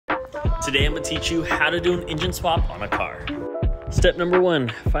Today I'm going to teach you how to do an engine swap on a car. Step number 1,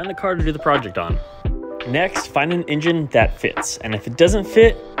 find the car to do the project on. Next, find an engine that fits, and if it doesn't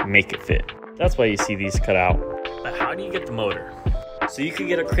fit, make it fit. That's why you see these cut out. But how do you get the motor? So you could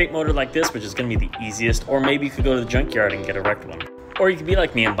get a crate motor like this, which is going to be the easiest, or maybe you could go to the junkyard and get a wrecked one. Or you could be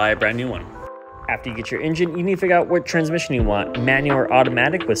like me and buy a brand new one. After you get your engine, you need to figure out what transmission you want, manual or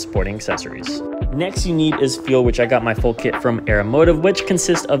automatic with sporting accessories. Next you need is fuel, which I got my full kit from Aeromotive, which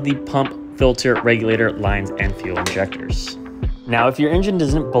consists of the pump, filter, regulator, lines, and fuel injectors. Now, if your engine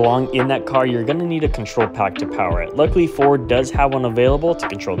doesn't belong in that car, you're gonna need a control pack to power it. Luckily, Ford does have one available to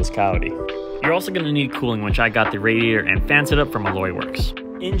control this Coyote. You're also gonna need cooling, which I got the radiator and fan setup from Alloy Works.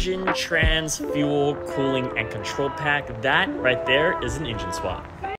 Engine, trans, fuel, cooling, and control pack, that right there is an engine swap.